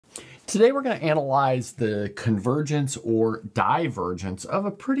Today we're going to analyze the convergence or divergence of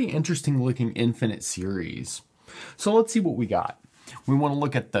a pretty interesting looking infinite series. So let's see what we got. We want to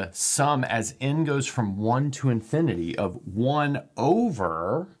look at the sum as n goes from 1 to infinity of 1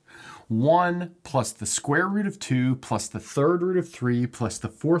 over 1 plus the square root of 2 plus the third root of 3 plus the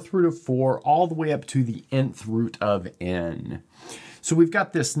fourth root of 4 all the way up to the nth root of n. So we've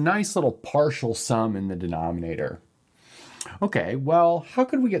got this nice little partial sum in the denominator. Okay, well, how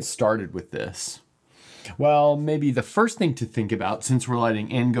could we get started with this? Well, maybe the first thing to think about, since we're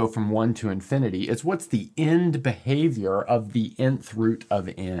letting n go from 1 to infinity, is what's the end behavior of the nth root of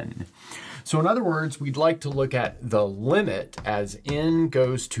n? So in other words, we'd like to look at the limit as n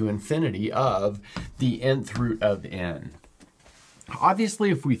goes to infinity of the nth root of n.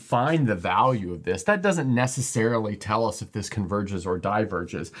 Obviously, if we find the value of this, that doesn't necessarily tell us if this converges or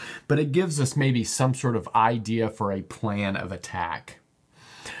diverges, but it gives us maybe some sort of idea for a plan of attack.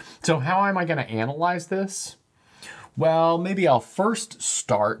 So how am I going to analyze this? Well, maybe I'll first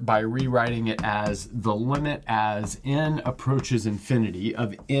start by rewriting it as the limit as n approaches infinity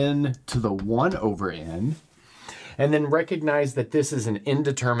of n to the 1 over n, and then recognize that this is an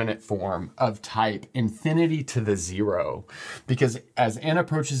indeterminate form of type infinity to the 0, because as n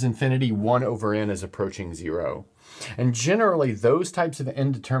approaches infinity, 1 over n is approaching 0. And generally, those types of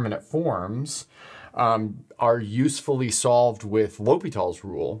indeterminate forms are usefully solved with L'Hopital's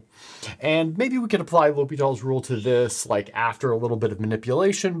rule. And maybe we could apply L'Hopital's rule to this like after a little bit of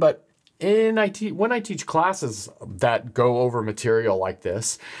manipulation, but when I teach classes that go over material like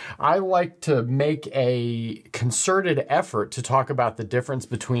this, I like to make a concerted effort to talk about the difference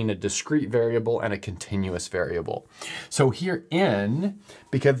between a discrete variable and a continuous variable. So here n,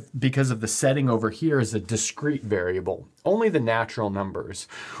 because of the setting over here, is a discrete variable, only the natural numbers,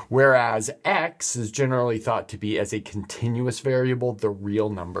 whereas x is generally thought to be as a continuous variable, the real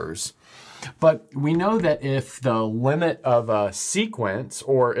numbers. But we know that if the limit of a sequence,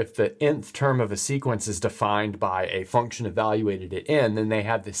 or if the nth term of a sequence is defined by a function evaluated at n, then they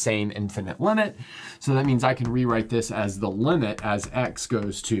have the same infinite limit. So that means I can rewrite this as the limit as x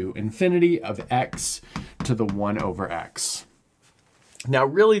goes to infinity of x to the 1 over x. Now,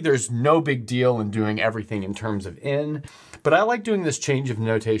 really, there's no big deal in doing everything in terms of n, but I like doing this change of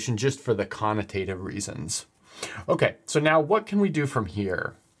notation just for the connotative reasons. Okay, so now what can we do from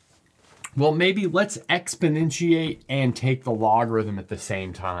here? Well, maybe let's exponentiate and take the logarithm at the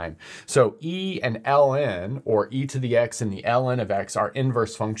same time. So e and ln, or e to the x and the ln of x, are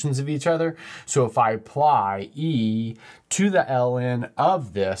inverse functions of each other. So if I apply e to the ln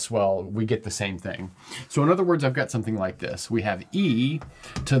of this, well, we get the same thing. So in other words, I've got something like this. We have e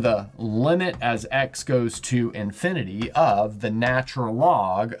to the limit as x goes to infinity of the natural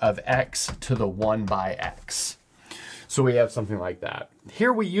log of x to the 1 by x. So we have something like that.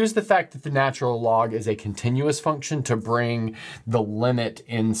 Here we use the fact that the natural log is a continuous function to bring the limit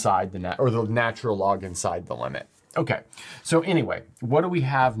inside the or the natural log inside the limit. Okay, so anyway, what do we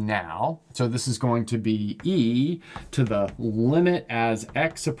have now? So this is going to be e to the limit as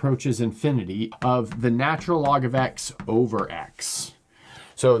x approaches infinity of the natural log of x over x.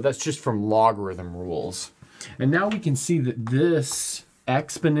 So that's just from logarithm rules. And now we can see that this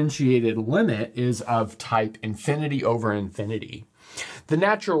exponentiated limit is of type infinity over infinity. The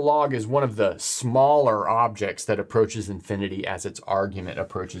natural log is one of the smaller objects that approaches infinity as its argument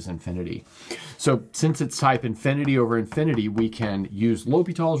approaches infinity. So since it's type infinity over infinity, we can use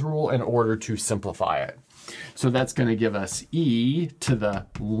L'Hopital's rule in order to simplify it. So that's going to give us e to the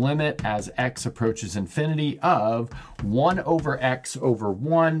limit as x approaches infinity of 1 over x over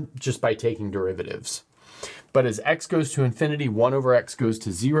 1 just by taking derivatives. But as x goes to infinity, 1 over x goes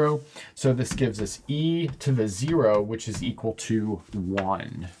to 0. So this gives us e to the 0, which is equal to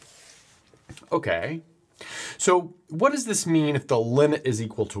 1. Okay, so what does this mean if the limit is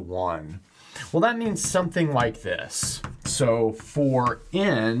equal to 1? Well, that means something like this. So for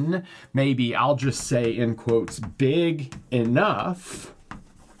n, maybe I'll just say in quotes, big enough,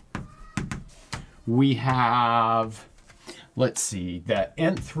 we have, let's see, that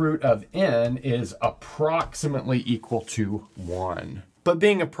nth root of n is approximately equal to 1. But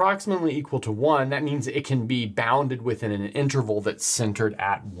being approximately equal to 1, that means it can be bounded within an interval that's centered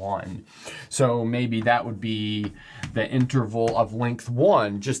at 1. So maybe that would be the interval of length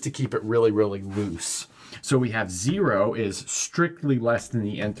 1, just to keep it really, really loose. So we have 0 is strictly less than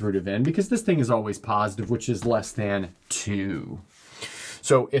the nth root of n, because this thing is always positive, which is less than 2.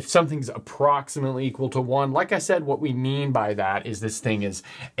 So if something's approximately equal to 1, like I said, what we mean by that is this thing is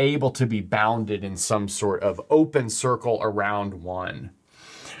able to be bounded in some sort of open circle around 1.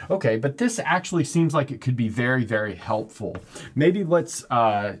 Okay, but this actually seems like it could be very, very helpful. Maybe let's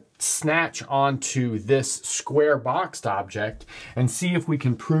snatch onto this square boxed object and see if we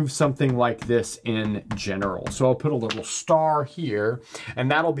can prove something like this in general. So I'll put a little star here, and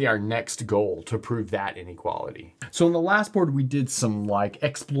that'll be our next goal, to prove that inequality. So in the last board, we did some like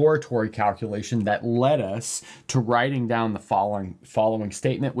exploratory calculation that led us to writing down the following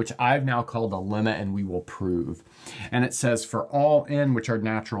statement, which I've now called a lemma, and we will prove. And it says for all n, which are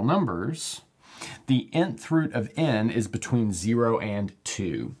natural numbers, the nth root of n is between 0 and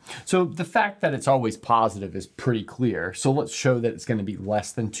 2. So the fact that it's always positive is pretty clear. So let's show that it's going to be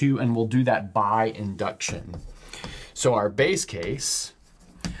less than 2, and we'll do that by induction. So our base case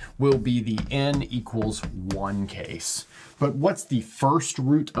will be the n equals 1 case. But what's the first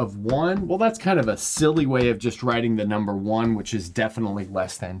root of 1? Well, that's kind of a silly way of just writing the number 1, which is definitely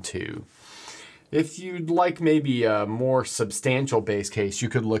less than 2. If you'd like maybe a more substantial base case, you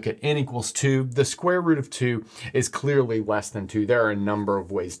could look at n equals 2. The square root of 2 is clearly less than 2. There are a number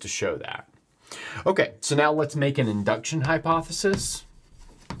of ways to show that. Okay, so now let's make an induction hypothesis.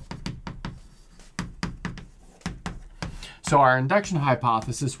 So our induction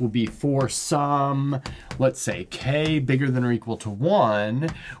hypothesis will be for some, let's say, k bigger than or equal to 1,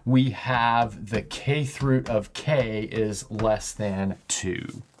 we have the kth root of k is less than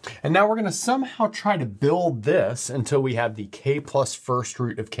 2. And now we're going to somehow try to build this until we have the k plus first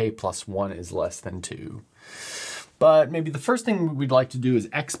root of k plus 1 is less than 2. But maybe the first thing we'd like to do is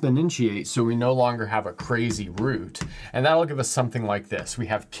exponentiate so we no longer have a crazy root. And that'll give us something like this. We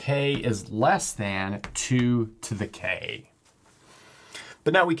have k is less than 2 to the k.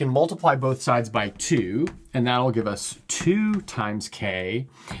 But now we can multiply both sides by 2, and that'll give us 2 times k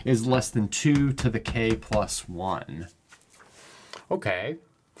is less than 2 to the k plus 1. Okay.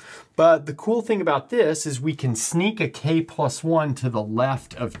 But the cool thing about this is we can sneak a k plus 1 to the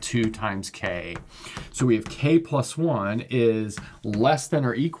left of 2 times k. So we have k plus 1 is less than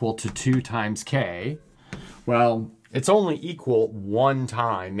or equal to 2 times k. Well, it's only equal one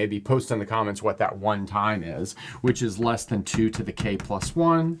time. Maybe post in the comments what that one time is, which is less than 2 to the k plus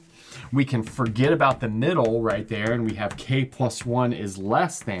 1. We can forget about the middle right there, and we have k plus 1 is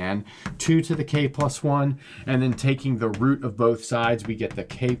less than 2 to the k plus 1. And then taking the root of both sides, we get the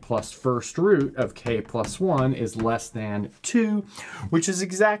k plus first root of k plus 1 is less than 2, which is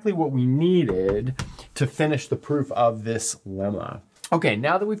exactly what we needed to finish the proof of this lemma. Okay,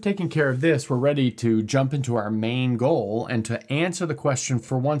 now that we've taken care of this, we're ready to jump into our main goal and to answer the question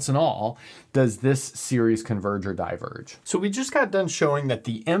for once and all, does this series converge or diverge? So we just got done showing that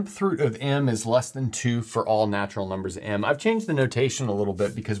the nth root of m is less than 2 for all natural numbers m. I've changed the notation a little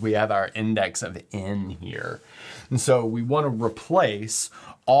bit because we have our index of n here. And so we want to replace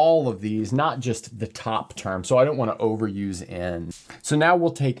all of these, not just the top term. So I don't want to overuse n. So now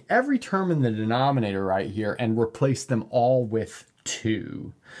we'll take every term in the denominator right here and replace them all with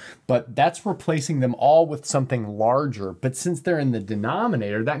 2. But that's replacing them all with something larger. But since they're in the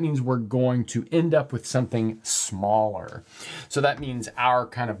denominator, that means we're going to end up with something smaller. So that means our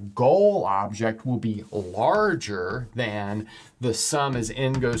kind of goal object will be larger than the sum as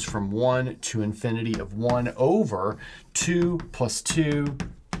n goes from 1 to infinity of 1 over 2 plus 2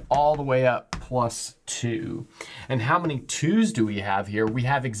 all the way up plus 2. And how many 2's do we have here? We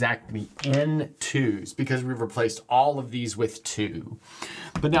have exactly n 2's because we've replaced all of these with 2.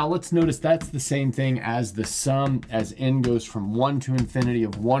 But now let's notice that's the same thing as the sum as n goes from 1 to infinity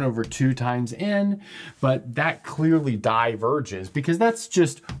of 1 over 2 times n, but that clearly diverges because that's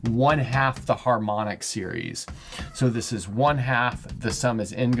just 1/2 the harmonic series. So this is 1/2 the sum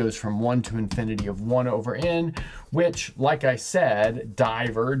as n goes from 1 to infinity of 1 over n, which, like I said,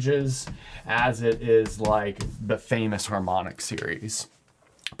 diverges as it is like the famous harmonic series.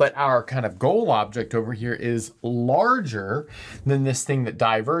 But our kind of goal object over here is larger than this thing that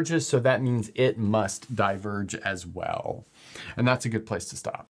diverges, so that means it must diverge as well. And that's a good place to stop.